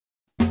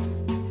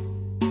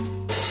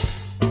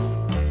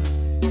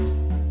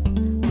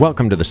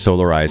Welcome to the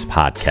Solarize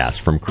podcast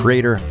from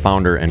creator,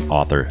 founder, and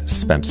author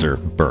Spencer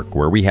Burke,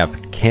 where we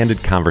have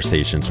candid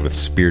conversations with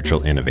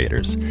spiritual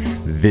innovators,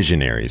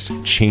 visionaries,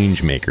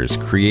 change makers,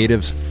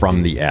 creatives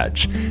from the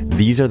edge.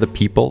 These are the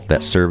people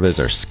that serve as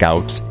our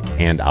scouts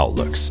and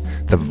outlooks.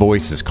 The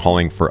voice is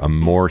calling for a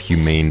more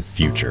humane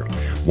future,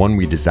 one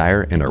we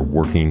desire and are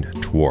working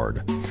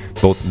toward.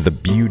 Both the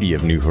beauty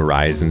of new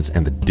horizons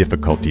and the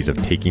difficulties of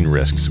taking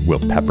risks will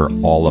pepper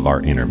all of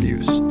our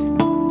interviews.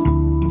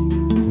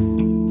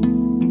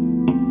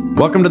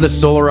 Welcome to the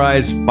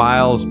Solarize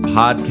Files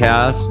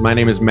podcast. My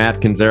name is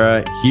Matt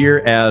Canzera.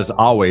 Here as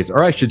always,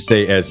 or I should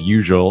say as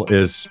usual,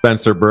 is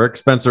Spencer Burke.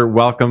 Spencer,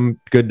 welcome.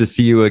 Good to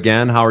see you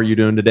again. How are you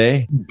doing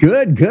today?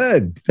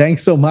 Good.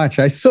 Thanks so much.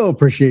 I so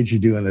appreciate you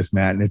doing this,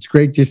 Matt. And it's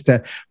great just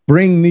to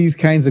bring these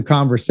kinds of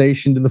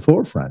conversation to the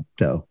forefront.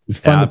 So it's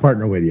fun to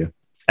partner with you.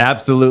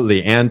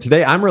 Absolutely. And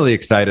today I'm really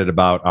excited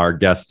about our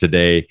guest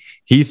today.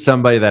 He's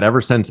somebody that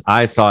ever since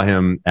I saw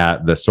him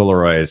at the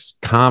Solarize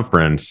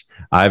conference,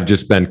 I've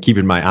just been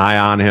keeping my eye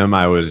on him.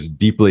 I was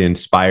deeply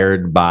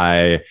inspired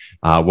by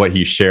what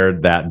he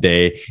shared that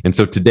day. And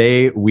so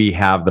today we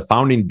have the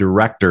founding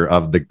director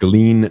of the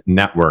Glean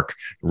Network,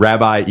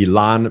 Rabbi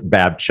Ilan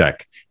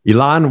Babchik.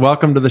 Ilan,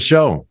 welcome to the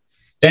show.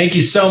 Thank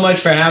you so much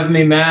for having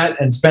me,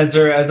 Matt. And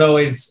Spencer, as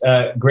always,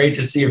 great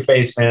to see your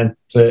face, man.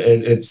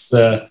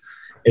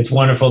 It's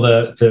wonderful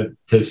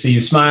to see you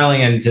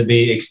smiling and to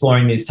be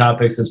exploring these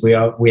topics as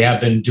we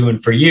have been doing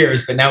for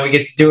years, but now we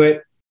get to do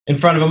it in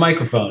front of a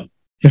microphone.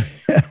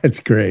 It's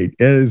great.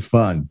 It is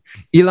fun.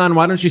 Ilan,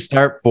 why don't you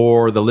start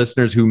for the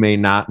listeners who may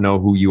not know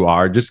who you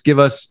are? Just give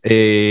us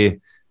a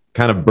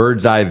kind of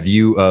bird's eye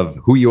view of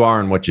who you are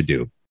and what you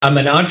do. I'm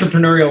an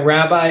entrepreneurial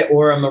rabbi,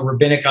 or I'm a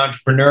rabbinic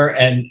entrepreneur.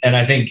 And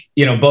I think,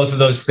 both of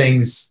those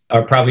things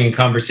are probably in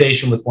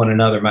conversation with one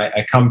another.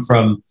 I come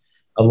from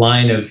a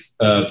line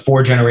of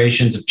 4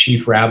 generations of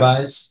chief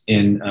rabbis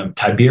in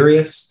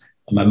Tiberias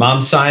on my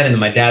mom's side, and on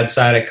my dad's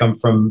side, I come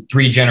from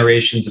 3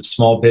 generations of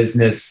small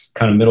business,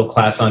 kind of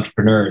middle-class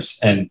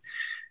entrepreneurs. And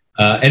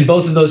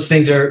both of those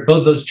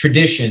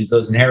traditions,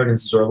 those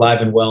inheritances are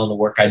alive and well in the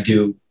work I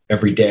do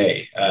every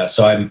day.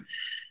 So I'm,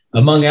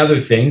 among other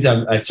things,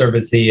 I serve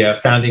as the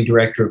founding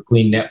director of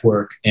Glean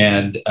Network.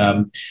 And,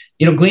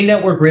 Glean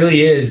Network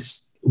really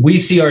is, we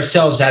see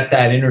ourselves at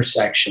that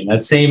intersection,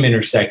 that same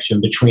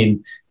intersection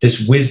between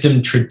this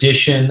wisdom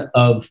tradition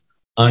of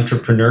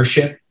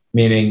entrepreneurship,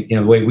 meaning,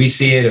 the way we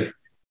see it, of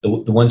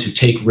the ones who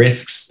take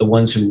risks, the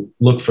ones who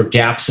look for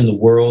gaps in the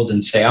world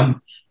and say, I'm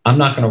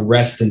not going to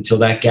rest until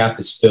that gap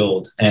is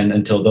filled and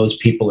until those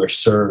people are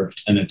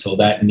served and until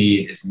that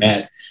need is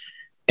met.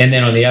 And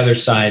then on the other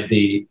side,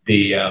 the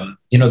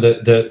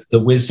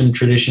wisdom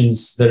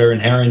traditions that are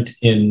inherent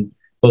in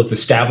both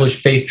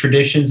established faith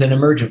traditions and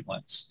emergent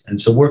ones. And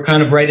so we're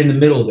kind of right in the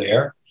middle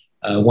there.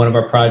 One of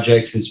our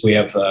projects is we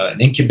have an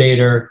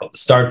incubator called the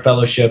Start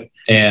Fellowship,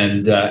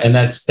 and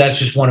that's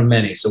just one of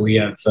many. So we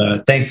have,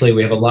 thankfully,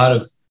 we have a lot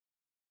of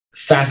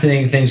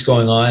fascinating things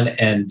going on,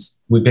 and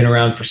we've been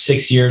around for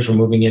 6 years. We're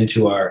moving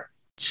into our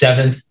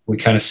 7th. We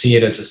kind of see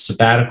it as a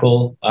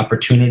sabbatical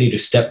opportunity to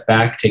step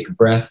back, take a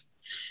breath,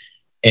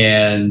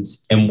 and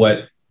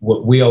what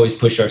we always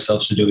push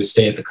ourselves to do is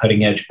stay at the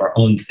cutting edge of our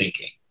own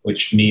thinking,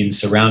 which means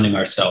surrounding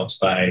ourselves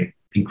by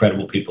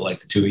incredible people like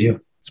the two of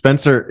you.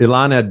 Spencer,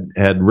 Ilan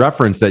had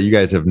referenced that you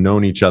guys have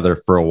known each other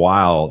for a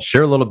while.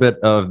 Share a little bit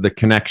of the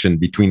connection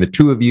between the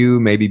two of you,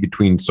 maybe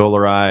between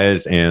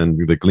Solarize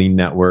and the Glean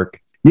Network.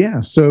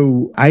 Yeah,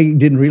 so I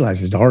didn't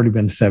realize it's already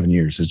been 7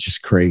 years. It's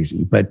just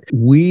crazy. But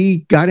we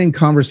got in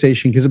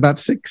conversation because about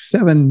 6,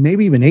 7,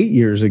 maybe even 8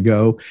 years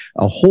ago,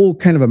 a whole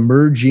kind of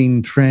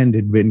emerging trend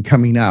had been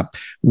coming up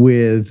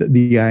with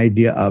the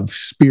idea of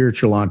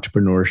spiritual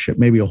entrepreneurship,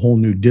 maybe a whole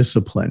new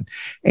discipline.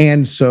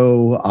 And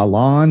so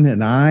Alon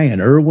and I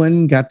and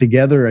Erwin got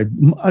together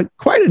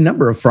quite a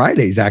number of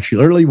Fridays,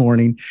 actually, early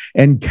morning,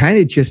 and kind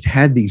of just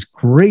had these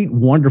great,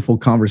 wonderful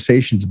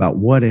conversations about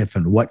what if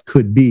and what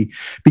could be,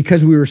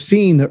 because we were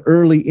seeing the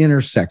early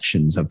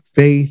intersections of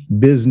faith,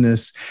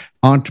 business,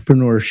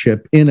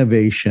 entrepreneurship,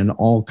 innovation,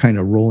 all kind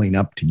of rolling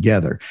up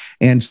together.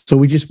 And so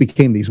we just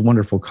became these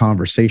wonderful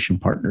conversation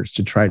partners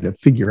to try to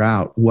figure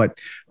out what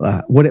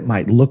it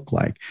might look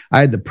like. I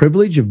had the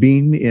privilege of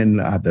being in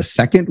the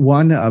second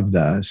one of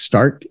the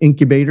Start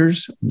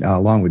incubators,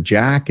 along with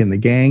Jack and the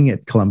gang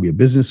at Columbia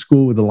Business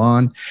School with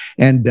Alon.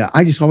 And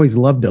I just always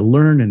loved to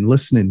learn and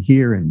listen and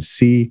hear and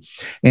see.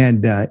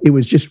 And it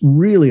was just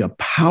really a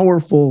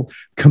powerful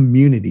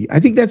community. I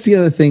think that's the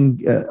other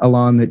thing,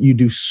 Alon, that you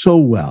do so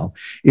well,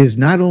 is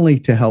not only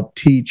to help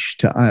teach,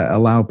 to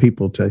allow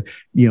people to,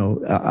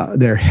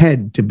 their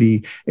head to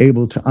be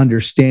able to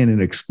understand and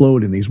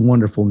explode in these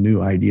wonderful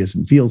new ideas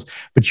and fields,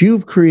 but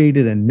you've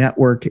created a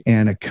network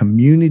and a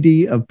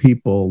community of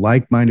people,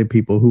 like-minded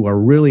people who are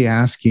really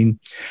asking,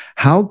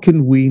 how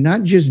can we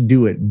not just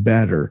do it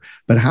better,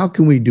 but how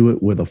can we do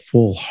it with a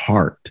full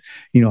heart?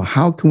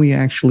 How can we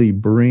actually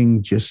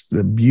bring just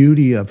the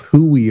beauty of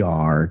who we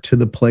are to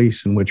the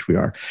place in which we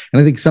are?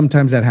 And I think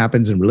sometimes that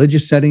happens in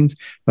religious settings,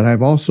 but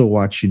I've also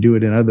watched you do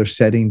it in other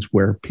settings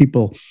where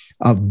people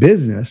of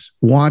business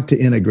want to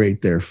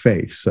integrate their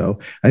faith. So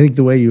I think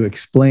the way you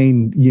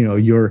explain,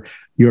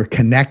 your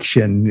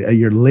connection,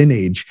 your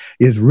lineage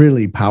is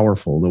really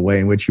powerful, the way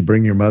in which you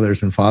bring your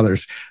mother's and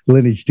father's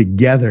lineage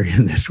together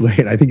in this way.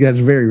 And I think that's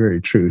very,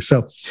 very true.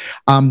 So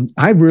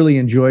I've really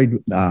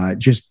enjoyed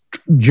just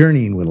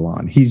journeying with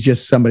Alon. He's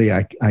just somebody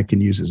I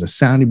can use as a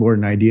sounding board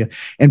and idea.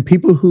 And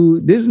people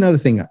who, this is another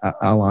thing,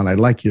 Alon, I'd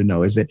like you to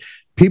know, is that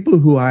people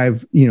who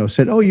I've,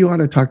 said, oh, you ought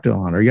to talk to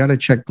Alon, or you ought to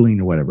check Glenn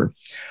or whatever.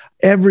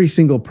 Every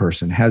single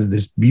person has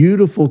this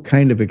beautiful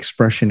kind of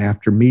expression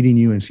after meeting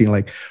you and seeing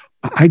like,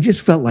 I just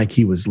felt like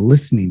he was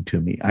listening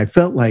to me. I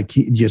felt like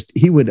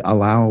he would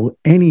allow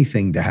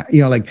anything to happen.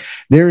 Like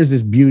there is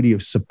this beauty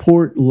of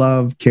support,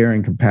 love, care,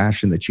 and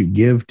compassion that you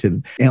give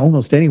to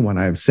almost anyone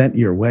I've sent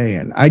your way.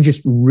 And I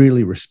just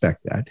really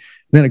respect that. And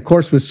then, of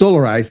course, with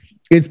Solarize,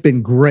 it's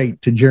been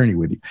great to journey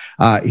with you.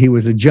 He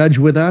was a judge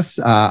with us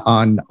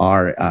on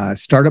our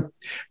startup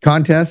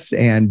contests,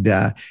 and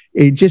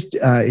it just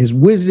his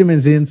wisdom,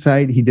 his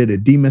insight. He did a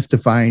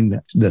demystifying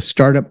the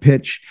startup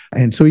pitch,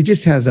 and so he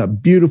just has a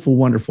beautiful,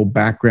 wonderful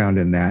background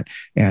in that,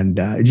 and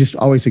just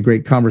always a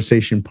great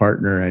conversation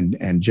partner,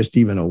 and just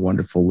even a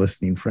wonderful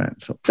listening friend.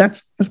 So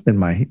that's been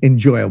my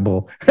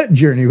enjoyable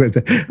journey with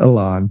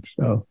Alon.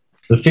 So.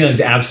 The feeling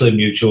is absolutely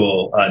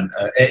mutual on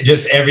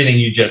just everything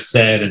you just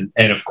said.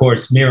 And of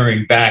course,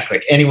 mirroring back,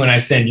 like anyone I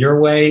send your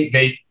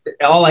way,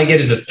 all I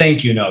get is a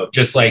thank you note.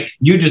 Just like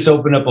you just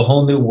opened up a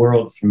whole new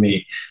world for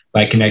me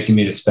by connecting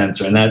me to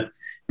Spencer. And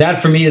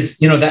that for me is,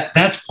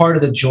 that's part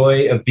of the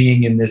joy of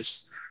being in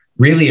this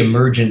really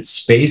emergent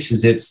space.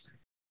 Is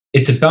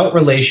it's about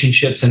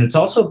relationships, and it's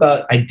also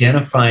about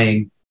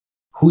identifying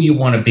who you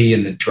want to be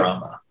in the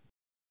drama.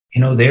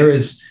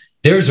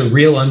 There's a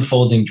real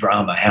unfolding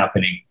drama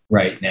happening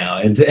right now.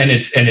 And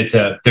there's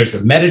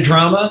a meta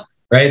drama,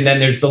 right? And then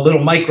there's the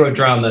little micro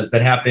dramas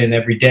that happen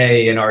every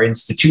day in our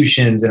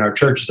institutions, in our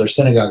churches, our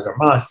synagogues, our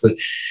mosques,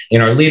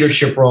 in our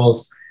leadership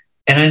roles.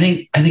 And I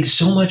think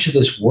so much of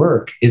this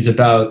work is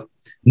about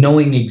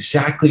knowing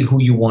exactly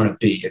who you want to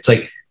be. It's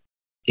like,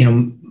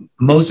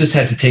 Moses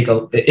had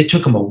to it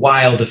took him a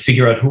while to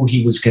figure out who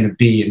he was going to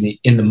be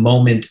in the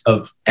moment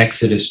of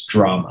Exodus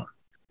drama.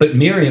 But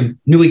Miriam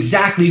knew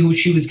exactly who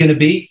she was going to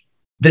be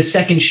the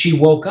second she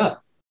woke up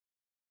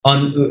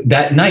on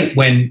that night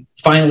when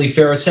finally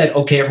Pharaoh said,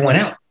 okay, everyone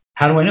out.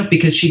 How do I know?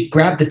 Because she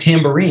grabbed the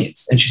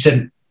tambourines and she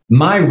said,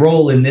 my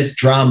role in this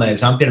drama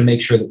is I'm going to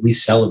make sure that we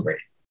celebrate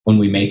when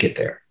we make it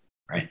there,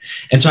 right?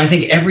 And so I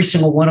think every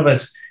single one of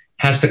us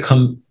has to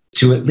come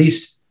to at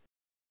least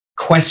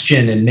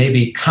question and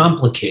maybe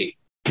complicate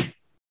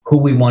who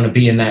we want to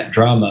be in that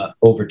drama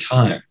over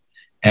time.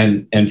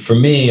 And for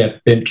me,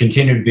 I've been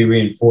continued to be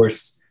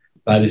reinforced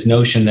by this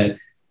notion that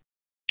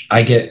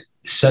I get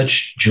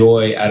such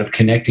joy out of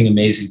connecting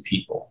amazing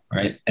people,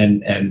 right?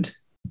 And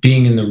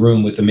being in the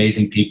room with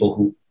amazing people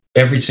who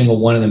every single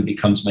one of them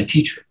becomes my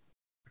teacher.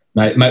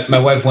 My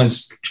wife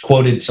once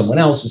quoted someone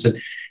else and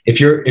said, if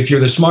you're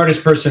the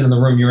smartest person in the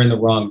room, you're in the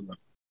wrong room.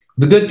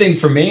 The good thing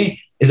for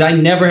me is I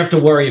never have to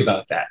worry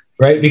about that,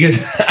 right? Because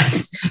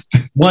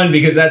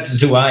because that's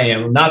who I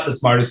am. I'm not the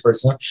smartest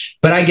person,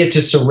 but I get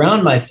to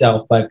surround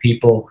myself by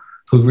people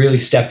who really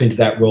step into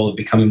that role of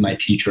becoming my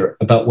teacher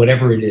about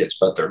whatever it is,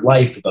 about their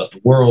life, about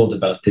the world,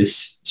 about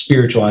this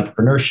spiritual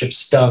entrepreneurship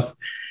stuff.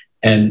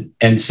 And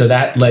so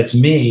that lets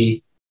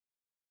me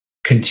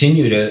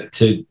continue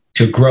to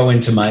grow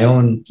into my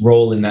own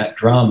role in that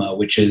drama,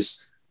 which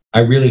is, I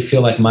really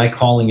feel like my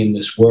calling in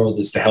this world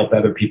is to help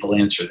other people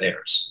answer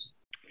theirs.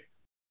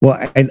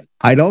 Well, and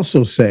I'd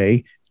also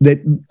say that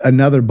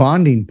another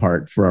bonding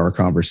part for our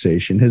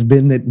conversation has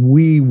been that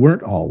we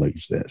weren't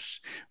always this.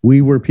 We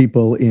were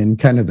people in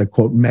kind of the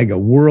quote mega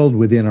world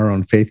within our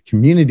own faith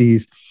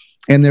communities.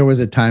 And there was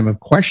a time of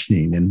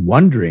questioning and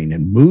wondering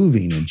and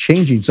moving and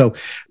changing. So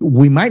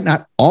we might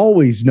not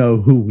always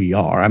know who we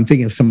are. I'm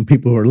thinking of some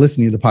people who are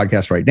listening to the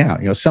podcast right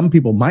now. Some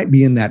people might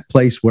be in that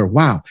place where,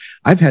 wow,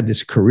 I've had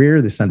this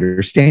career, this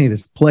understanding,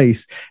 this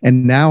place,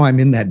 and now I'm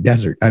in that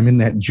desert. I'm in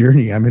that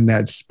journey. I'm in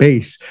that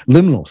space,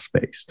 liminal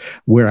space,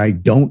 where I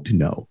don't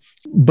know.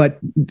 But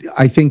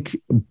I think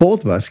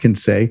both of us can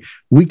say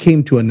we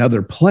came to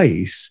another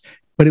place,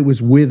 but it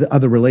was with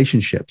other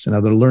relationships and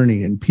other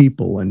learning and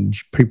people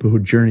who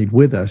journeyed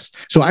with us.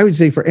 So I would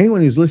say for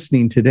anyone who's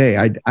listening today,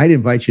 I'd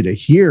invite you to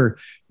hear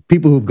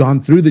people who've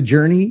gone through the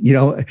journey.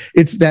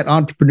 It's that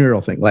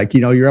entrepreneurial thing. Like,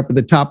 you're up at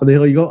the top of the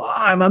hill, you go, oh,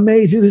 I'm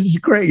amazing. This is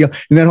great. And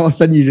then all of a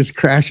sudden you just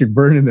crash and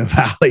burn in the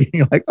valley.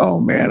 You're like,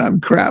 oh man,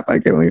 I'm crap. I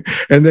can't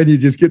believe. And then you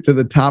just get to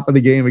the top of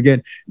the game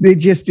again. It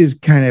just is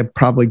kind of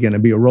probably going to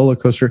be a roller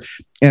coaster.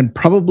 And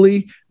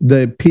probably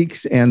the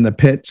peaks and the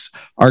pits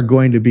are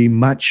going to be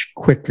much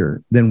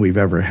quicker than we've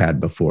ever had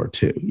before,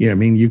 too.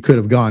 You could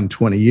have gone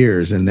 20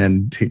 years and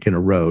then taken a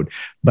road,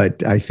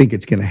 but I think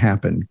it's going to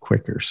happen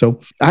quicker.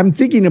 So I'm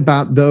thinking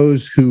about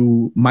those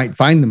who might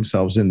find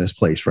themselves in this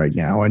place right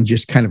now and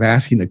just kind of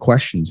asking the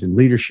questions in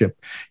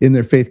leadership in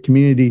their faith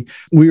community.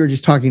 We were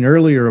just talking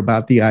earlier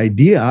about the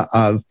idea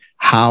of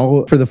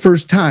how, for the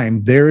first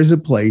time, there is a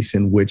place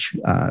in which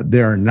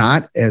there are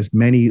not as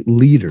many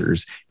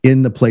leaders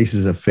in the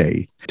places of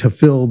faith to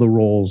fill the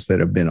roles that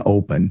have been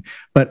open.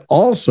 But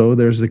also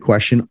there's the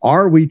question,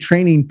 are we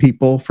training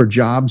people for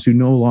jobs who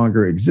no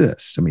longer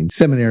exist? I mean,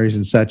 seminaries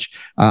and such,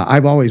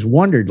 I've always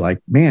wondered,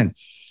 like, man,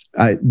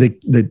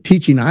 the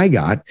teaching I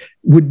got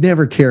would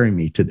never carry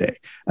me today.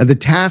 The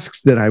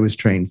tasks that I was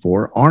trained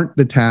for aren't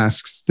the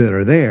tasks that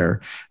are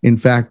there. In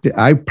fact,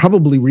 I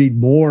probably read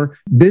more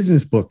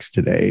business books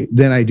today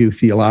than I do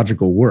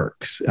theological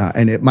works.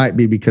 And it might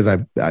be because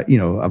of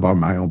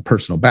my own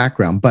personal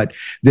background, but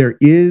there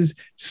is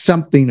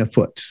something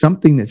afoot,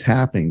 something that's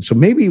happening. So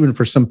maybe even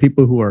for some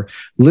people who are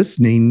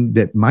listening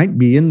that might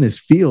be in this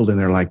field and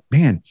they're like,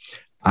 man,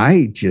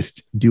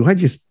 do I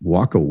just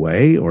walk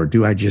away, or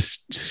do I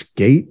just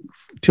skate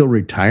till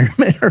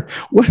retirement, or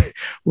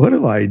what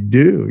do I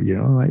do?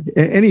 Like,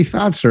 any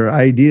thoughts or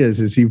ideas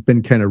as you've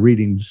been kind of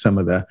reading some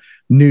of the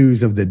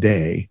news of the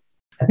day?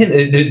 I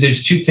think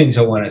there's two things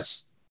I want to,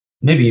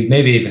 maybe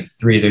even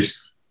three.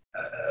 There's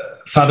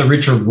Father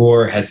Richard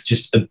Rohr has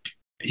just,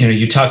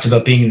 you talked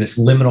about being in this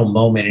liminal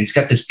moment, and he's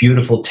got this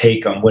beautiful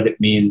take on what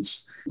it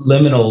means.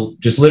 Liminal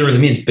just literally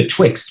means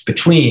betwixt,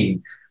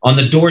 between, on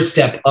the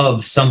doorstep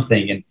of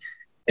something.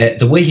 And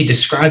the way he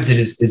describes it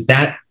is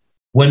that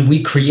when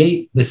we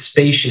create the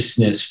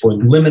spaciousness for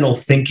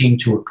liminal thinking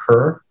to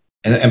occur,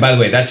 and by the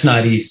way, that's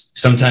not easy.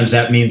 Sometimes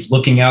that means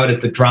looking out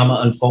at the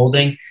drama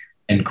unfolding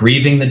and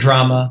grieving the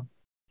drama,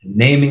 and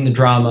naming the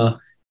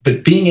drama,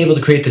 but being able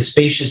to create the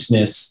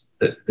spaciousness,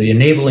 the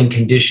enabling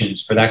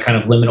conditions for that kind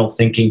of liminal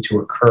thinking to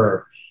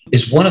occur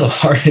is one of the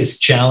hardest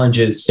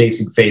challenges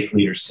facing faith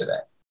leaders today.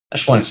 I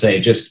just want to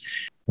say, just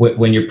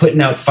when you're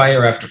putting out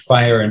fire after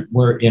fire, and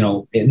we're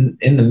in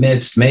the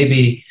midst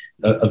maybe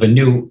of a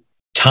new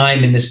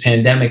time in this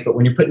pandemic, but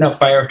when you're putting out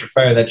fire after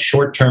fire, that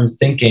short-term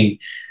thinking,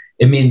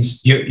 it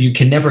means you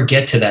can never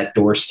get to that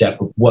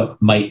doorstep of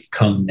what might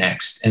come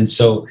next. And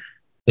so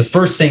the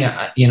first thing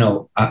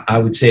I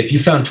would say, if you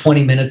found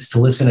 20 minutes to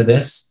listen to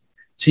this,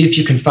 see if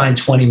you can find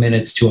 20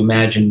 minutes to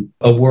imagine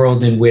a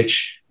world in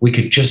which we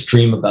could just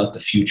dream about the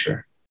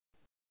future,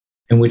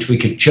 in which we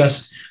could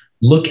just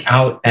look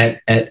out at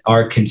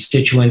our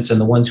constituents and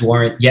the ones who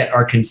aren't yet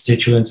our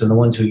constituents and the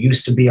ones who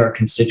used to be our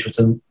constituents,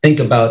 and think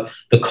about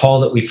the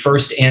call that we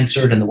first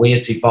answered and the way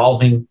it's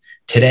evolving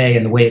today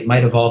and the way it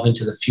might evolve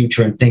into the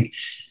future, and think,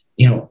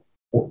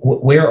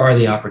 where are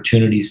the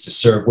opportunities to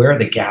serve? Where are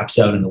the gaps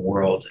out in the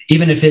world?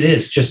 Even if it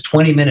is just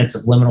 20 minutes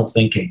of liminal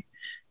thinking,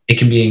 it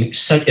can be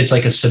it's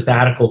like a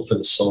sabbatical for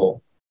the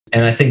soul.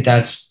 And I think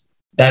that's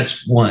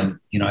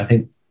one, I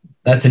think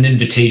that's an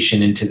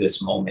invitation into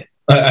this moment.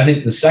 I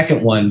think the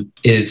second one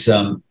is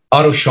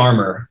Otto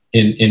Scharmer.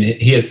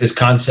 He has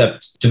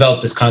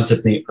developed this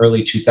concept in the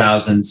early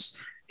 2000s.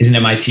 He's an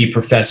MIT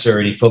professor,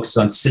 and he focuses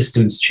on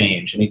systems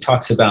change. And he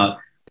talks about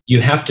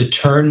you have to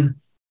turn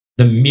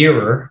the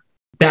mirror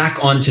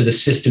back onto the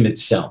system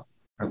itself.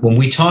 When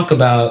we talk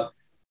about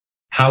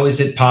how is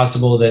it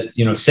possible that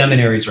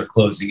seminaries are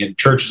closing and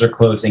churches are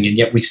closing, and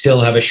yet we still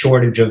have a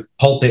shortage of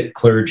pulpit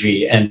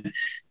clergy, and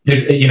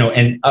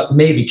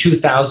maybe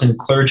 2,000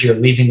 clergy are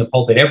leaving the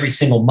pulpit every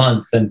single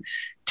month, and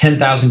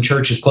 10,000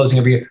 churches closing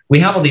every year. We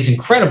have all these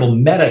incredible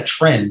meta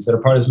trends that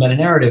are part of this meta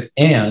narrative,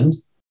 and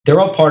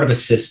they're all part of a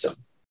system.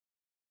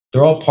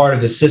 They're all part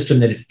of a system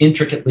that is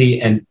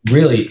intricately and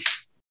really,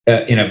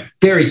 in a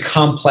very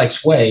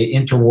complex way,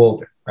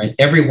 interwoven. Right?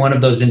 Every one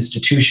of those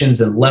institutions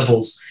and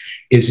levels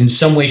is in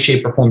some way,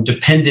 shape, or form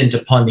dependent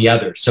upon the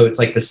other. So it's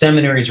like the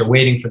seminaries are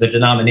waiting for the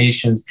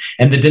denominations,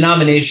 and the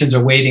denominations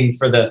are waiting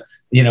for the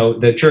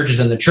churches,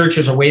 and the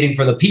churches are waiting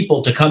for the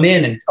people to come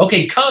in and,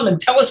 okay, come and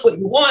tell us what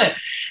you want.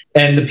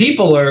 And the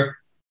people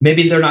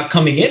maybe they're not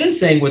coming in and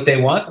saying what they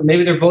want, but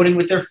maybe they're voting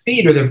with their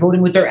feet, or they're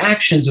voting with their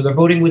actions, or they're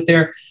voting with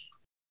their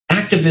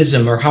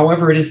activism, or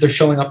however it is they're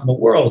showing up in the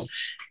world.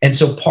 And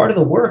so part of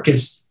the work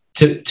is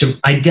to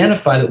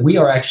identify that we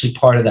are actually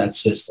part of that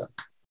system.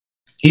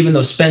 Even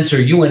though, Spencer,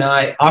 you and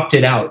I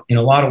opted out in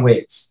a lot of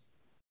ways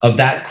of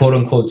that quote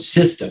unquote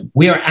system,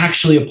 we are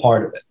actually a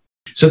part of it.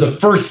 So the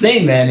first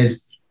thing then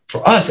is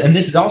for us, and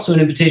this is also an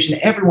invitation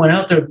to everyone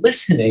out there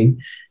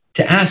listening,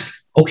 to ask,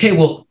 okay,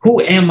 well,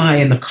 who am I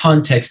in the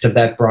context of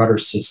that broader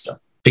system?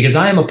 Because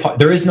I am a part,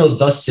 there is no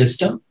the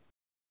system.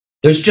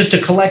 There's just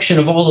a collection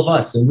of all of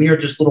us, and we are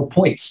just little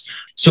points.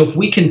 So if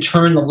we can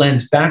turn the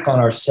lens back on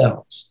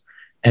ourselves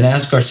and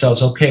ask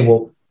ourselves, okay,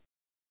 well,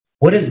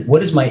 what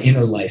is my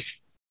inner life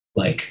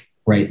like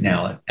right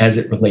now as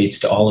it relates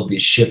to all of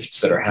these shifts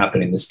that are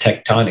happening, this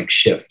tectonic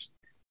shift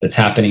that's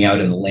happening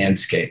out in the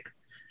landscape?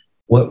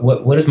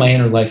 What does my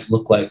inner life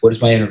look like? What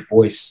is my inner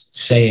voice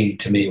saying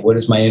to me? What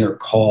is my inner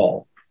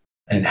call?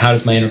 And how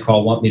does my inner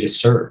call want me to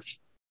serve?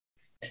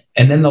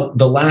 And then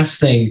the last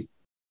thing,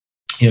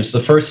 so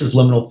the first is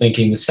liminal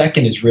thinking. The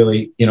second is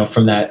really,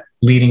 from that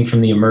leading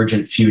from the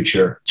emergent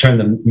future, turn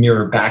the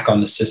mirror back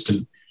on the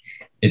system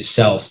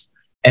itself.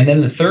 And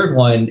then the third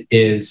one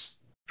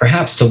is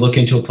perhaps to look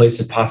into a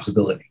place of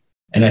possibility.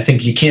 And I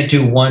think you can't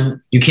do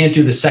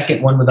the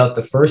second one without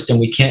the first, and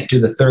we can't do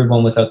the third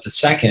one without the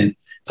second.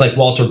 It's like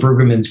Walter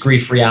Brueggemann's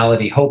grief,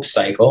 reality, hope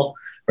cycle,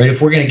 right?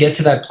 If we're going to get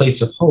to that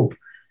place of hope,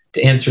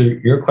 to answer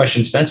your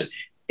question, Spencer,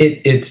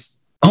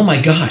 it's, oh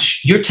my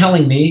gosh, you're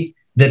telling me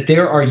that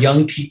there are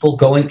young people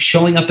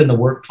showing up in the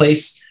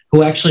workplace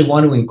who actually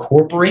want to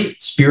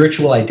incorporate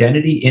spiritual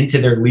identity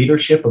into their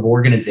leadership of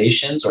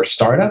organizations or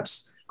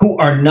startups who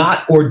are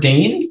not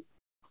ordained?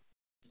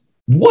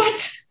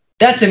 What?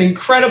 That's an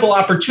incredible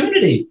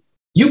opportunity.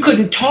 You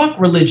couldn't talk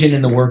religion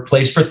in the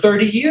workplace for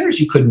 30 years.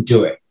 You couldn't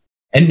do it.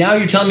 And now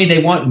you're telling me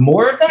they want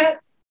more of that?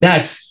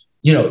 That's,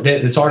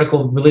 this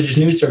article, Religious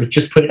News Service,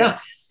 just put it out.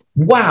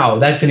 Wow,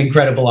 that's an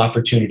incredible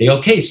opportunity.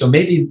 Okay, so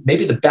maybe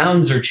the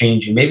bounds are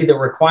changing. Maybe the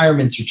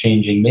requirements are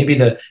changing. Maybe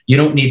you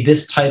don't need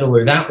this title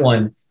or that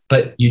one,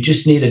 but you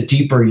just need a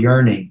deeper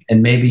yearning.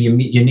 And maybe you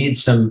need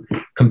some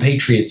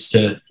compatriots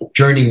to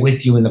journey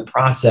with you in the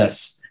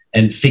process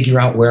and figure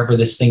out wherever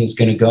this thing is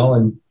going to go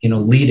and,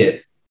 lead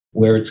it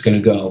where it's going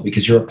to go,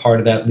 because you're a part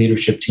of that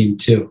leadership team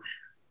too.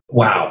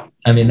 Wow.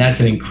 I mean,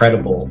 that's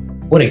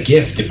what a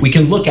gift. If we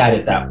can look at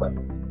it that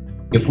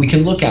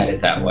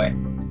way.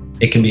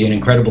 It can be an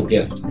incredible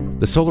gift.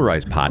 The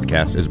Solarize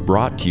podcast is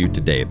brought to you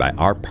today by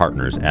our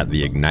partners at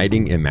the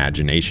Igniting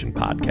Imagination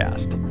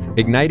podcast.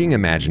 Igniting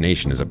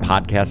Imagination is a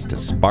podcast to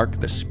spark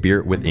the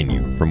spirit within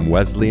you from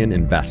Wesleyan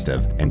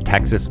Investive and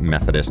Texas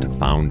Methodist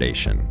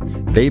Foundation.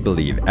 They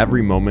believe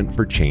every moment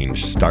for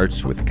change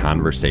starts with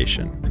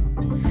conversation.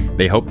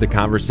 They hope the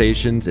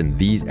conversations in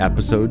these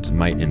episodes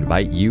might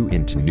invite you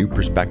into new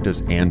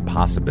perspectives and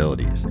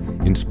possibilities,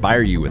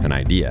 inspire you with an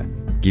idea,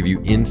 give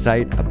you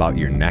insight about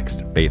your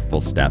next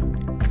faithful step,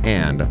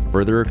 and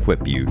further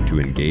equip you to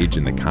engage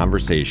in the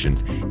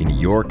conversations in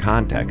your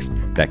context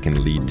that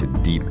can lead to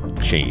deep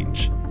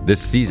change.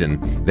 This season,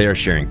 they are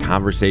sharing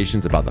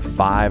conversations about the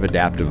 5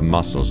 adaptive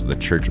muscles the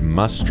church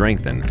must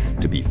strengthen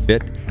to be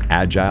fit,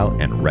 agile,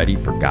 and ready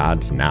for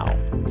God's now.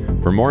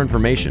 For more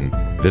information,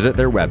 visit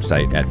their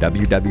website at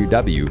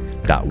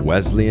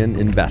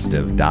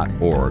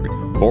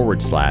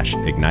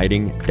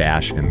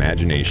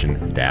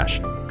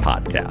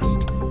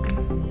www.wesleyaninvestive.org/igniting-imagination-podcast.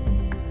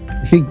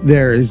 I think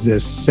there is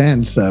this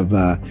sense of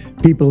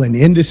people in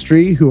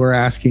industry who are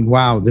asking,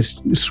 wow, this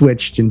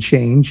switched and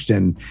changed,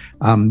 and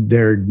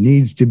there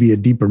needs to be a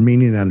deeper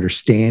meaning and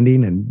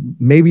understanding, and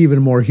maybe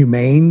even more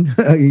humane.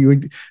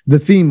 The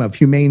theme of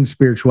humane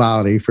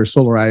spirituality for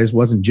Solarize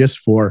wasn't just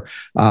for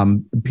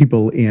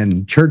people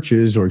in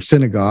churches or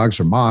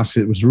synagogues or mosques.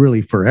 It was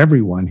really for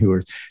everyone who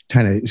were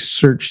trying to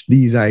search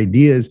these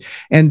ideas.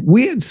 And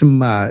we had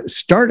some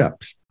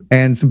startups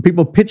and some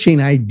people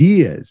pitching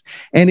ideas.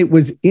 And it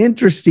was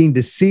interesting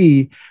to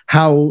see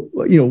how,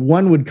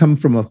 one would come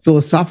from a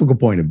philosophical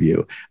point of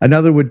view.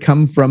 Another would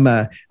come from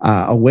a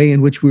way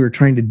in which we were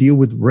trying to deal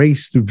with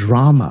race through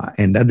drama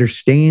and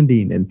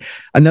understanding. And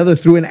another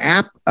through an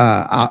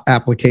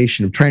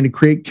application of trying to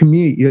create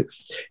community.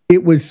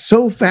 It was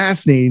so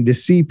fascinating to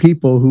see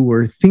people who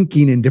were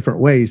thinking in different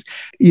ways.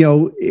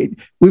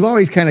 We've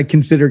always kind of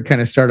considered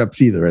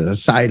startups either as a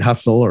side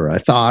hustle or a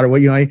thought or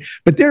what,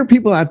 but there are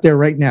people out there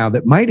right now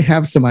that might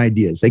have some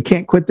ideas. They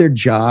can't quit their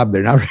job.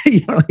 They're not,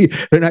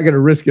 they're not going to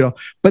risk it all,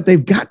 but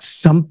they've got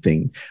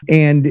something.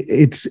 And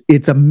it's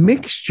a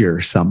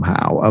mixture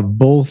somehow of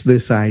both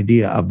this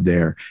idea of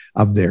their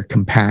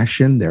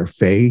compassion, their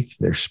faith,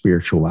 their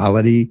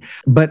spirituality,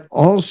 but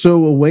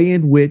also a way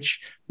in which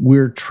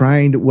we're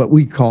trying to, what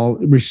we call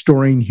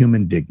restoring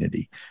human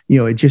dignity.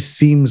 It just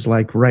seems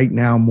like right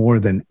now more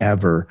than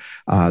ever,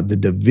 the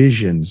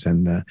divisions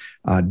and the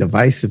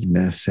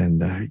divisiveness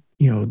and the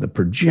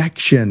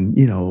projection,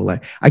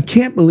 like, I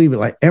can't believe it.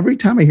 Like every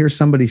time I hear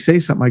somebody say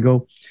something, I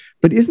go,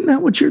 but isn't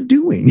that what you're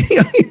doing?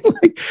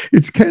 Like,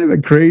 it's kind of a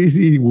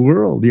crazy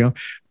world,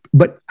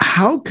 But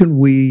how can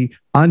we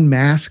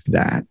unmask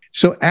that?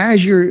 So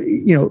as you're,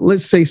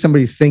 let's say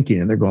somebody's thinking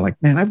and they're going like,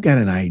 man, I've got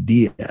an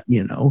idea,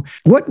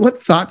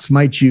 what thoughts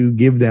might you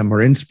give them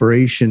or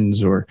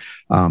inspirations or?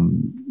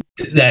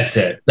 That's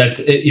it.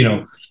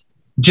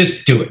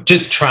 Just do it.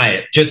 Just try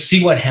it. Just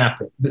see what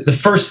happens. The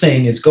first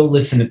thing is go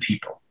listen to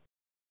people.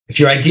 If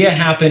your idea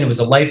happened, it was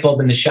a light bulb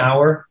in the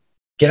shower,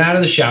 get out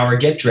of the shower,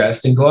 get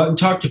dressed, and go out and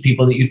talk to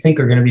people that you think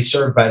are going to be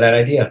served by that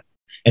idea.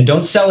 And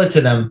don't sell it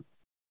to them.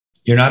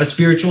 You're not a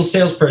spiritual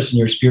salesperson.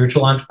 You're a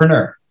spiritual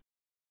entrepreneur.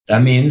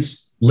 That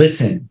means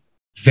listen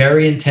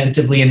very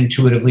attentively and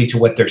intuitively to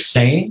what they're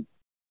saying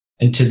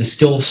and to the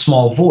still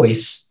small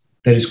voice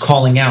that is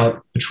calling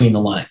out between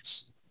the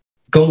lines.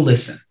 Go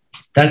listen.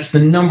 That's the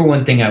number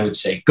one thing I would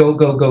say. Go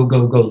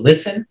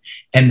listen.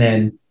 And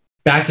then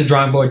back to the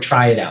drawing board,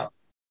 try it out.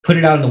 Put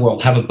it out in the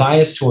world. Have a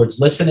bias towards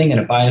listening and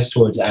a bias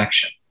towards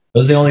action.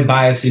 Those are the only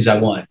biases I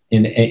want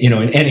in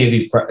any of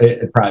these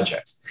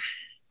projects.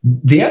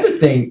 The other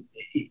thing,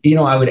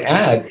 I would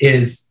add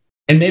is,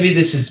 and maybe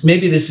this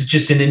is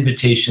just an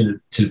invitation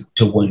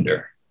to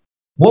wonder,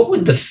 what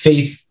would the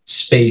faith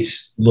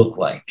space look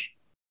like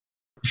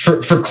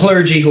for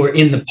clergy who are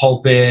in the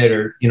pulpit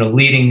or,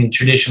 leading in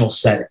traditional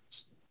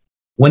settings?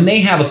 When they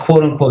have a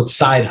quote unquote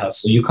side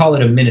hustle, you call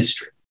it a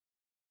ministry,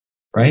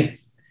 right?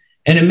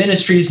 And a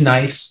ministry is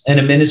nice. And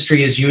a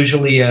ministry is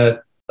usually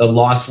a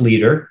lost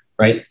leader,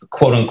 right?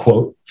 Quote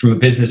unquote, from a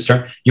business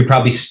term, you're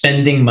probably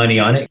spending money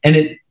on it. And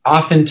it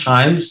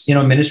oftentimes,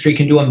 ministry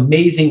can do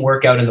amazing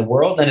work out in the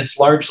world, and it's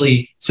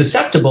largely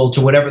susceptible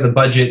to whatever the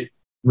budget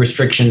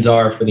restrictions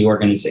are for the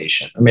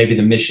organization, or maybe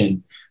the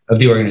mission of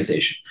the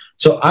organization.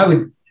 So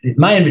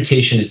my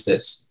invitation is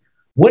this: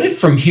 what if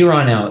from here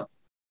on out,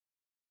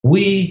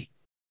 we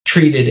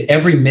treated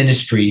every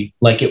ministry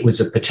like it was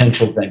a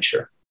potential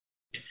venture?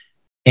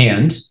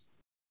 And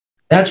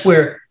that's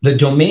where the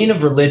domain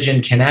of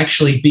religion can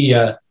actually be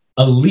a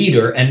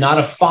leader and not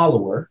a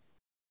follower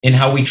in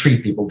how we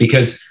treat people.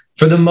 Because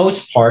for the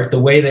most part, the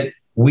way that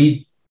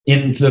we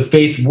in the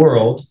faith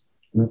world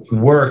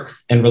work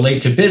and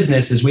relate to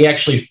business is we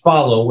actually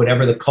follow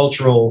whatever the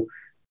cultural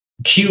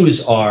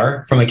cues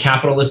are from a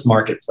capitalist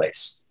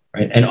marketplace,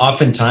 right? And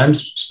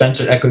oftentimes,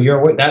 Spencer, echo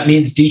your word, that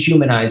means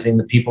dehumanizing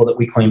the people that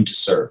we claim to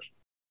serve.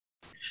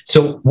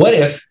 So what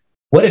if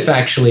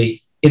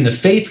actually in the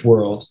faith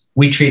world,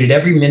 we treated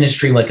every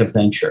ministry like a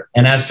venture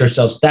and asked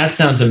ourselves, that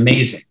sounds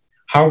amazing.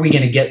 How are we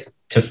going to get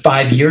to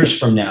 5 years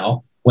from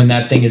now when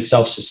that thing is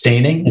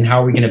self-sustaining? And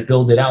how are we going to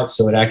build it out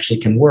so it actually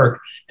can work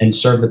and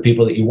serve the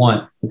people that you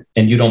want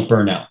and you don't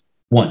burn out?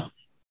 1.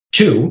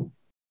 2,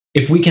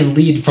 if we can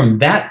lead from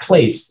that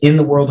place in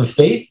the world of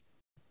faith,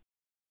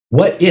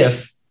 what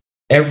if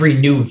every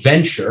new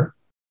venture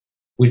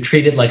was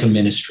treated like a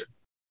ministry?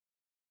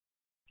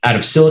 Out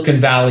of Silicon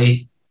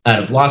Valley,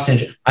 out of Los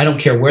Angeles, I don't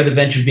care where the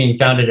venture is being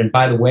founded. And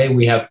by the way,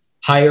 we have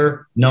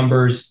higher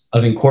numbers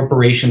of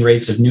incorporation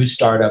rates of new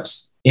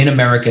startups in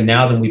America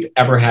now than we've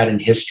ever had in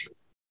history.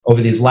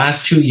 Over these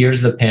last 2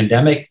 years of the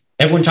pandemic,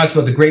 everyone talks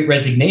about the great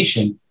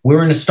resignation.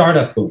 We're in a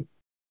startup boom.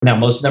 Now,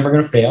 most of them are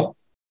going to fail,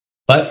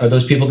 but are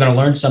those people going to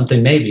learn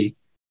something? Maybe.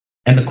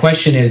 And the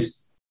question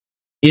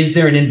is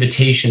there an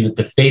invitation that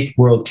the faith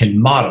world can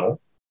model,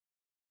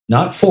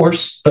 not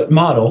force, but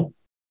model,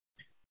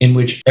 in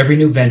which every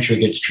new venture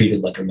gets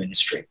treated like a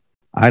ministry?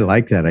 I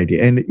like that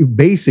idea. And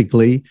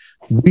basically,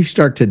 we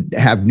start to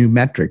have new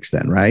metrics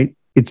then, right?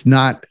 It's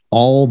not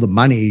all the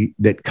money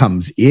that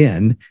comes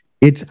in.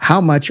 It's how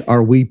much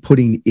are we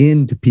putting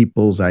into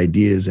people's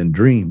ideas and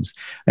dreams.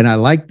 And I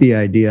like the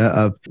idea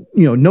of,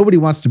 nobody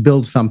wants to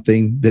build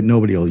something that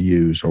nobody will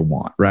use or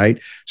want, right?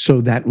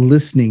 So that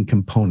listening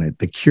component,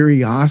 the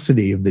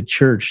curiosity of the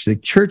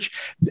church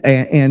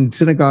and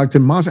synagogues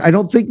and mosques, I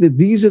don't think that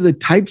these are the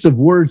types of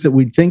words that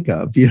we think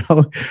of.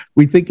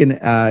 We think in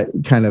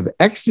kind of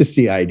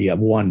ecstasy idea of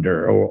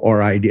wonder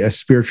or idea, a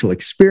spiritual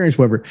experience,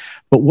 whatever.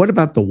 But what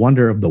about the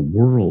wonder of the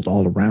world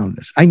all around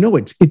us? I know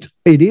it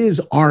is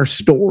our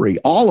story.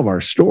 All of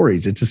our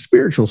stories. It's a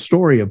spiritual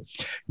story of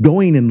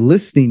going and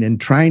listening and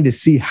trying to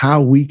see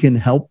how we can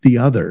help the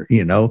other,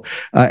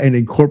 and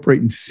incorporate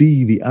and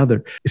see the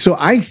other. So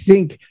I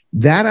think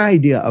that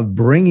idea of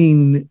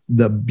bringing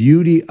the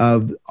beauty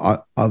of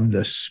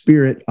the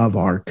spirit of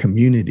our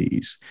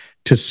communities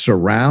to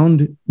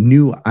surround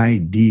new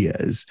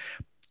ideas,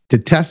 to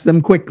test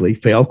them quickly,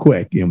 fail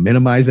quick,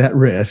 minimize that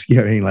risk.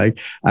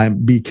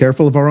 Be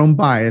careful of our own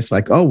bias.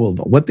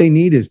 What they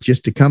need is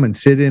just to come and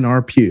sit in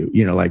our pew.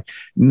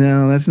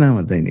 No, that's not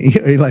what they need.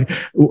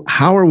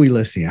 How are we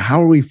listening?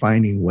 How are we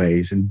finding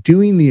ways and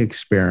doing the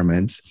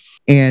experiments?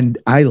 And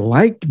I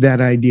like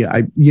that idea.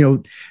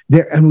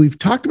 And we've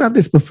talked about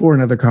this before in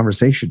other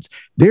conversations.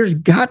 There's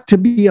got to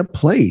be a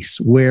place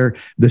where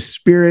the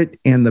spirit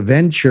and the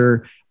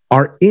venture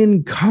are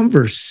in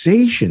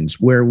conversations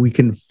where we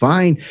can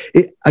find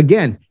it.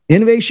 Again,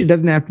 innovation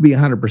doesn't have to be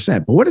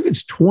 100%, but what if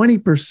it's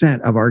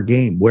 20% of our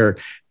game where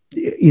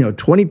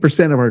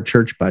 20% of our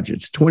church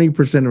budgets,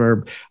 20%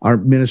 of our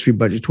ministry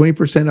budgets,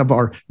 20% of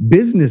our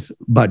business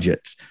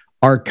budgets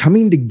are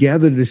coming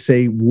together to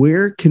say,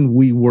 where can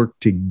we work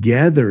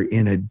together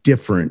in a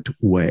different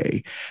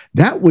way?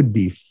 That would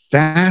be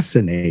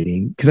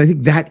fascinating, because I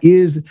think that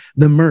is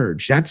the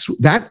merge.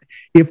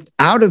 If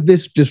out of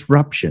this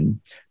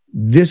disruption,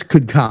 this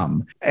could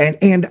come.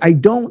 And I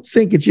don't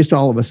think it's just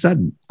all of a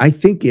sudden. I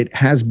think it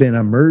has been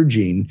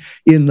emerging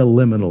in the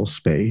liminal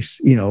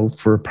space,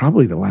 for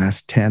probably the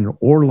last 10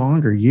 or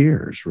longer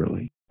years,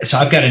 really. So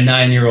I've got a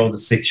 9-year-old, a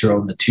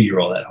 6-year-old, and a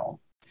 2-year-old at home.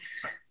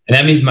 And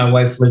that means my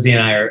wife, Lizzie,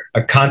 and I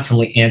are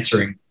constantly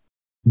answering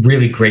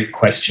really great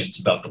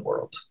questions about the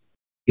world.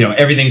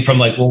 Everything from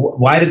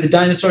why did the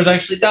dinosaurs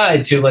actually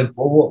die, to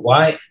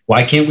why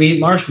can't we eat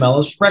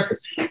marshmallows for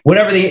breakfast?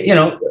 Whatever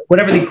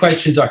the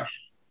questions are.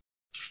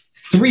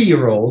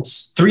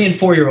 3-year-olds, 3 and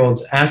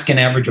 4-year-olds ask an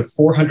average of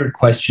 400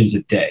 questions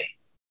a day.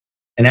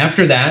 And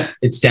after that,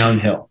 it's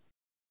downhill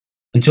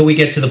until we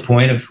get to the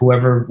point of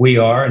whoever we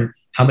are and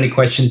how many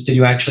questions did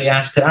you actually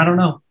ask today? I don't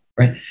know,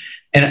 right?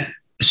 And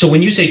so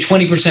when you say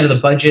 20% of the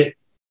budget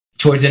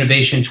towards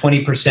innovation,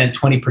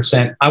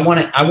 20%, I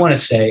want to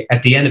say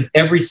at the end of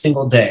every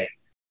single day,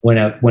 when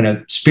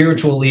a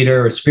spiritual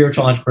leader or a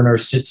spiritual entrepreneur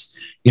sits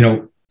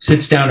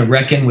down and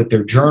reckon with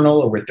their journal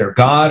or with their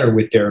God or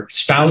with their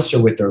spouse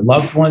or with their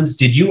loved ones,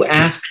 did you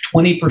ask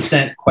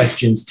 20%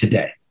 questions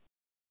today?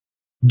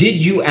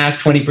 Did you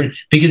ask 20%?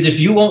 Because if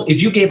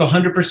you gave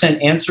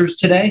 100% answers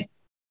today,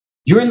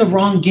 you're in the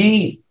wrong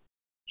game.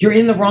 You're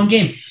in the wrong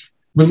game.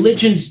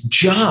 religion's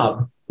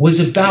job was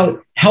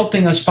about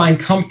helping us find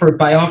comfort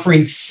by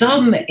offering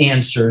some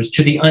answers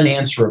to the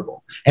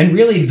unanswerable. And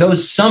really,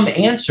 those some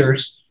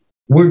answers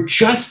were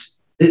just,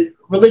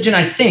 religion,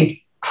 I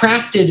think,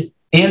 crafted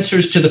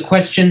answers to the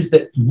questions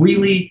that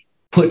really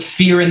put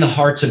fear in the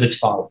hearts of its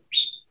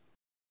followers.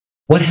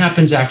 What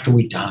happens after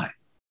we die?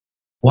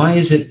 Why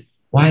is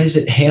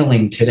it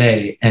hailing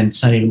today and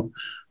sunny tomorrow?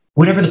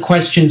 Whatever the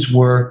questions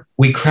were,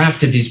 we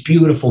crafted these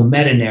beautiful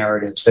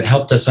meta-narratives that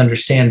helped us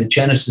understand the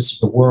genesis of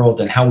the world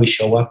and how we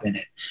show up in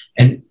it.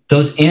 And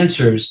those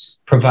answers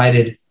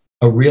provided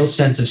a real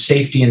sense of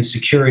safety and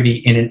security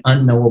in an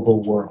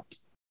unknowable world.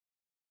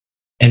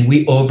 And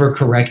we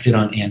overcorrected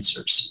on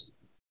answers.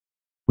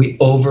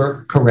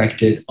 We're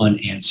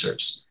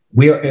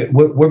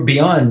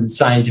beyond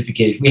scientific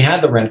age. We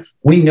had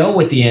we know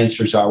what the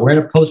answers are. We're in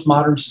a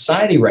postmodern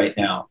society right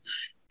now.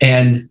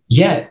 And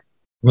yet,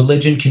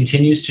 religion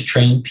continues to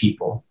train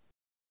people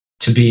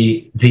to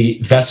be the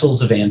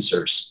vessels of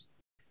answers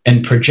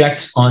and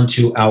projects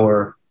onto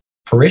our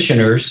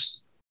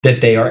parishioners that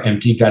they are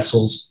empty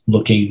vessels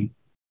looking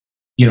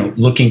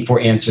for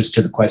answers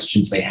to the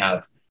questions they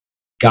have.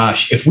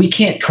 Gosh, if we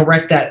can't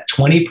correct that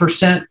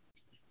 20%,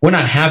 we're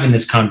not having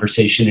this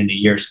conversation in a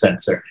year,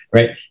 Spencer,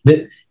 right?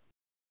 The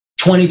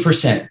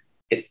 20%.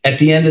 At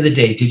the end of the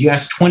day, did you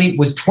ask 20?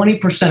 Was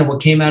 20% of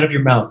what came out of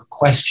your mouth a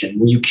question?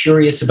 Were you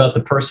curious about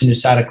the person who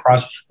sat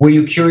across? Were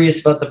you curious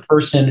about the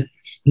person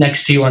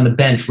next to you on the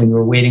bench when you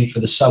were waiting for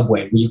the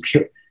subway? Were you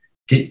curious?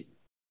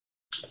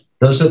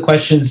 Those are the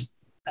questions.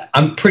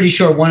 I'm pretty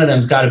sure one of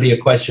them's got to be a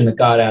question that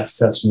God asks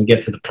us when we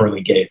get to the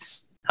pearly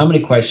gates. How many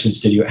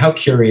questions how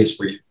curious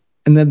were you?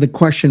 And then the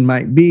question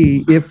might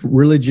be, if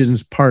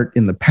religion's part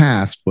in the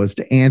past was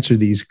to answer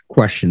these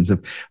questions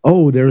of,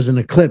 oh, there was an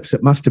eclipse,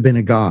 it must have been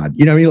a god,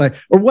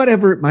 or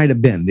whatever it might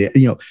have been.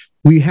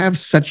 We have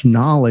such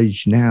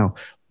knowledge now.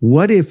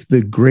 What if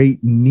the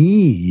great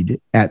need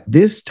at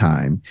this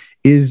time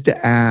is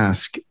to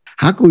ask,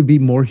 how can we be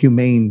more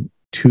humane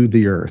to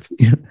the earth?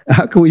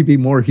 How can we be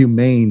more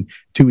humane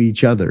to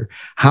each other?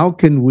 How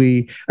can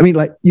we,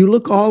 you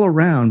look all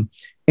around,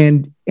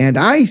 and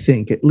I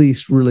think at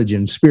least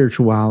religion,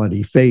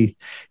 spirituality, faith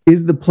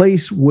is the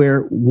place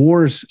where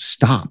wars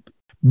stop,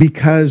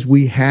 because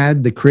we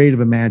had the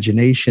creative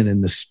imagination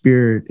and the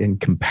spirit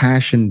and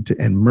compassion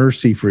and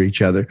mercy for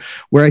each other,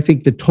 where I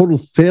think the total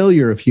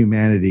failure of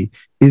humanity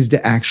is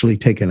to actually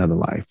take another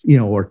life,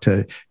 or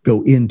to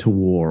go into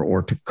war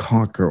or to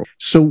conquer.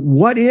 So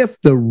what if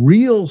the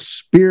real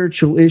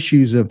spiritual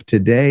issues of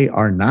today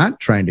are not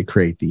trying to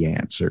create the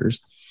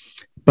answers,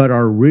 but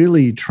are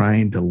really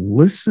trying to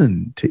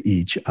listen to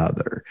each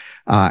other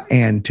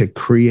and to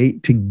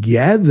create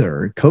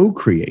together,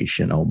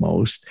 co-creation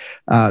almost,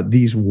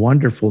 these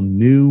wonderful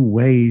new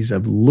ways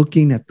of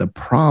looking at the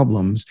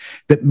problems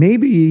that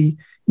maybe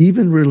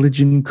even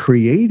religion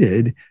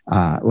created,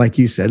 like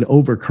you said,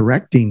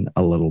 overcorrecting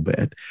a little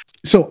bit.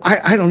 So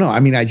I don't know.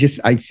 I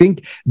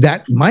think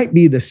that might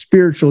be the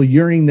spiritual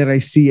yearning that I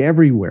see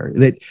everywhere.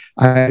 That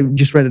I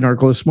just read an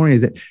article this morning,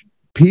 is that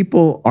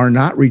people are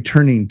not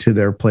returning to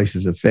their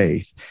places of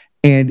faith.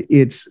 And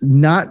it's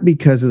not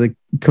because of the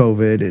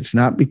COVID. It's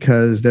not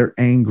because they're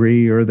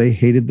angry or they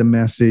hated the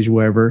message,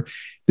 whatever.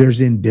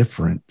 There's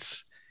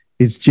indifference.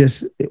 It's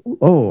just,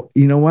 oh,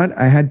 you know what?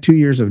 I had 2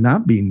 years of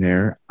not being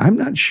there. I'm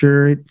not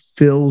sure it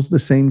fills the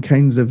same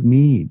kinds of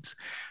needs.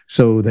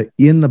 So that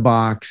in the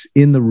box,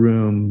 in the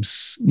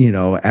rooms,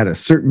 at a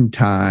certain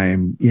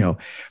time,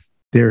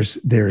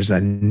 there's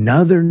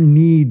another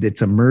need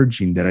that's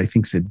emerging that I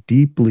think is a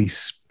deeply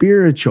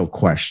spiritual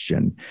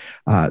question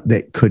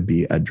that could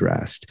be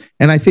addressed.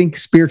 And I think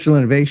spiritual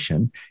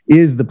innovation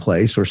is the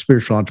place, or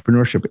spiritual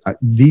entrepreneurship.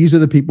 These are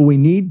the people we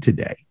need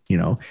today.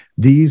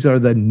 These are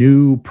the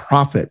new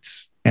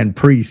prophets and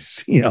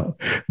priests,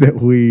 that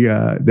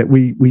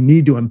we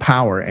need to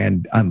empower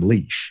and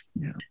unleash.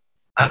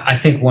 I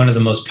think one of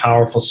the most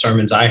powerful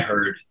sermons I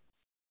heard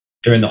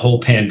during the whole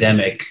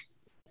pandemic,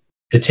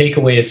 the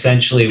takeaway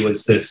essentially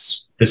was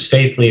this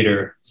faith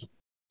leader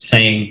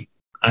saying,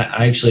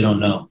 I actually don't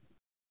know.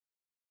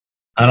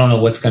 I don't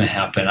know what's going to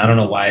happen. I don't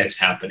know why it's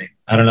happening.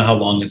 I don't know how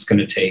long it's going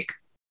to take.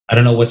 I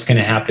don't know what's going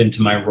to happen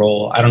to my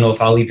role. I don't know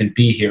if I'll even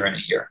be here in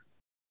a year.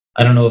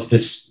 I don't know if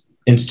this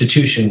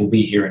institution will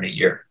be here in a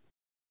year.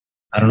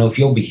 I don't know if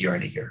you'll be here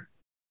in a year.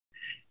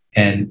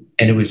 And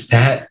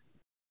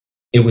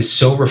it was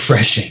so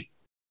refreshing,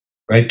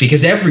 right?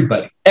 Because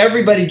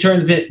everybody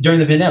during the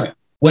pandemic,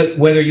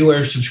 whether you were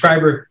a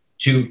subscriber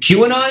to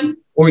QAnon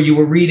or you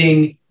were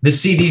reading the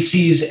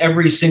CDC's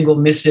every single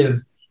missive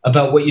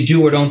about what you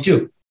do or don't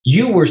do,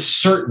 you were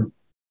certain.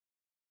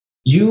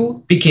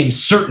 You became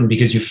certain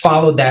because you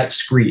followed that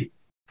screed.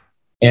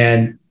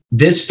 And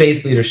this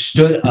faith leader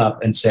stood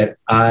up and said,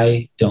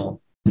 I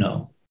don't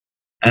know.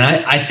 And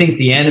I think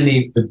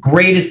the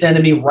greatest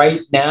enemy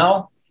right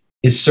now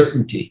is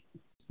certainty.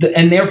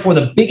 And therefore,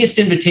 the biggest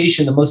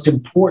invitation, the most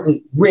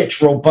important,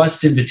 rich,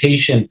 robust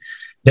invitation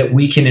that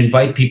we can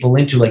invite people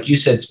into, like you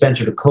said,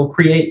 Spencer, to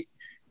co-create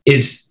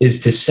is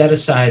to set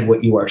aside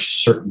what you are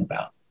certain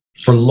about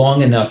for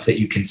long enough that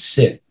you can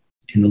sit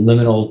in the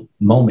liminal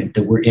moment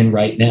that we're in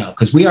right now,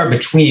 because we are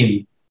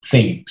between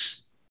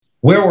things.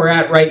 Where we're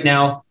at right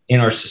now in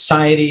our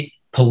society,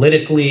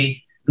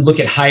 politically, look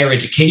at higher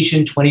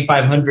education,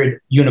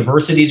 2,500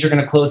 universities are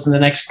going to close in the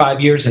next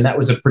 5 years. And that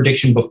was a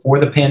prediction before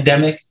the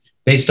pandemic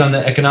based on the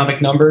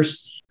economic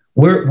numbers.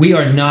 We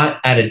are not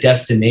at a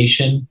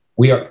destination.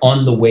 We are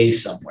on the way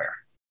somewhere.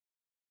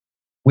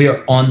 We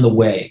are on the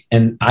way.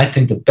 And I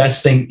think the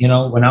best thing,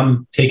 when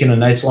I'm taking a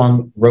nice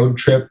long road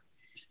trip,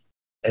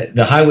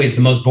 the highway is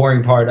the most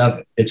boring part of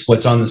it. It's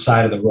what's on the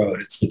side of the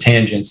road. It's the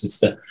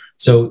tangents.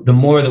 So the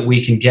more that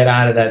we can get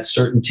out of that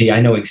certainty, I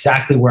know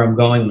exactly where I'm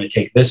going. I'm going to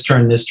take this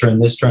turn, this turn,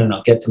 this turn, and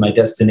I'll get to my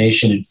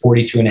destination in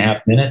 42 and a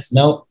half minutes.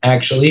 No,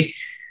 actually,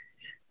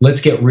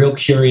 let's get real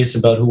curious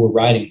about who we're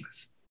riding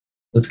with.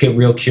 Let's get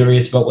real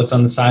curious about what's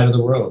on the side of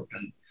the road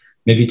and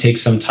maybe take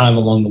some time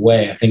along the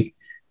way. I think,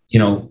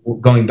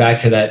 going back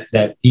to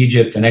that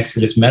Egypt and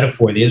Exodus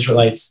metaphor, the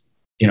Israelites,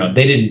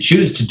 they didn't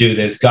choose to do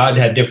this. God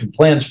had different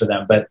plans for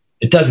them, but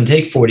it doesn't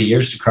take 40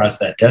 years to cross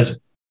that desert,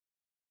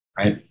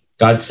 right?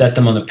 God set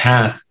them on the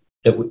path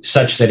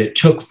such that it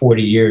took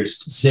 40 years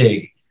to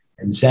zig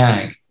and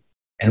zag.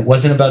 And it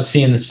wasn't about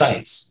seeing the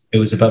sights. It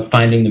was about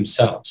finding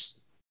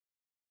themselves.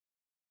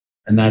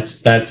 And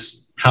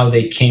that's how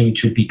they came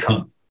to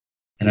become.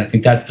 And I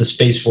think that's the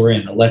space we're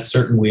in. The less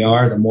certain we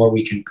are, the more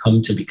we can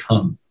come to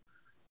become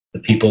the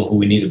people who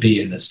we need to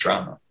be in this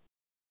drama.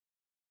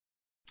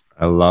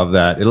 I love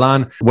that.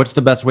 Ilan, what's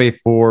the best way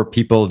for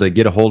people to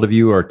get a hold of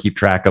you or keep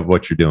track of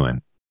what you're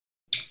doing?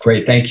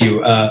 Great. Thank you.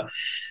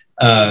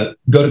 Go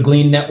to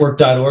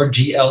gleannetwork.org,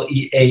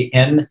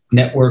 GLEAN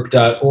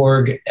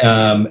network.org,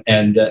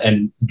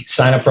 and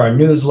sign up for our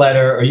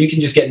newsletter, or you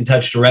can just get in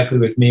touch directly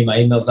with me. My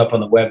email's up on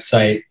the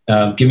website.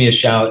 Give me a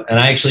shout, and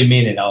I actually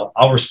mean it.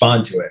 I'll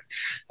respond to it.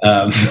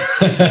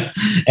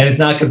 And it's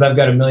not because I've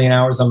got a million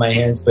hours on my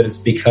hands, but it's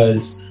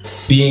because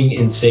being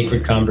in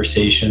sacred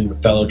conversation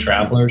with fellow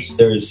travelers,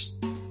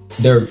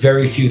 there are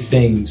very few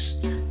things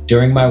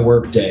during my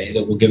workday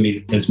that will give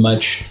me as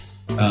much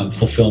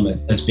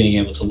fulfillment as being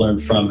able to learn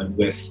from and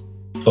with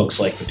folks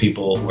like the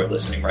people who are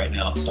listening right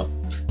now. So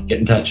get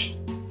in touch.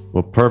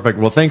 Well, perfect.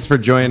 Well, thanks for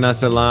joining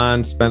us,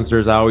 Ilan. Spencer,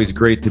 is always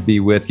great to be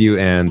with you.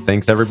 And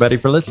thanks everybody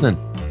for listening.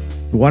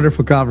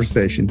 Wonderful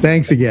conversation.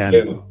 Thanks again.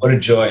 Thank you. What a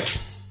joy.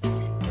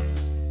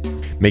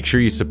 Make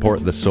sure you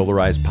support the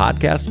Solarize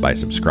podcast by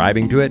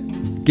subscribing to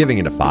it, giving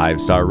it a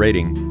 5-star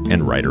rating,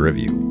 and write a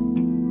review.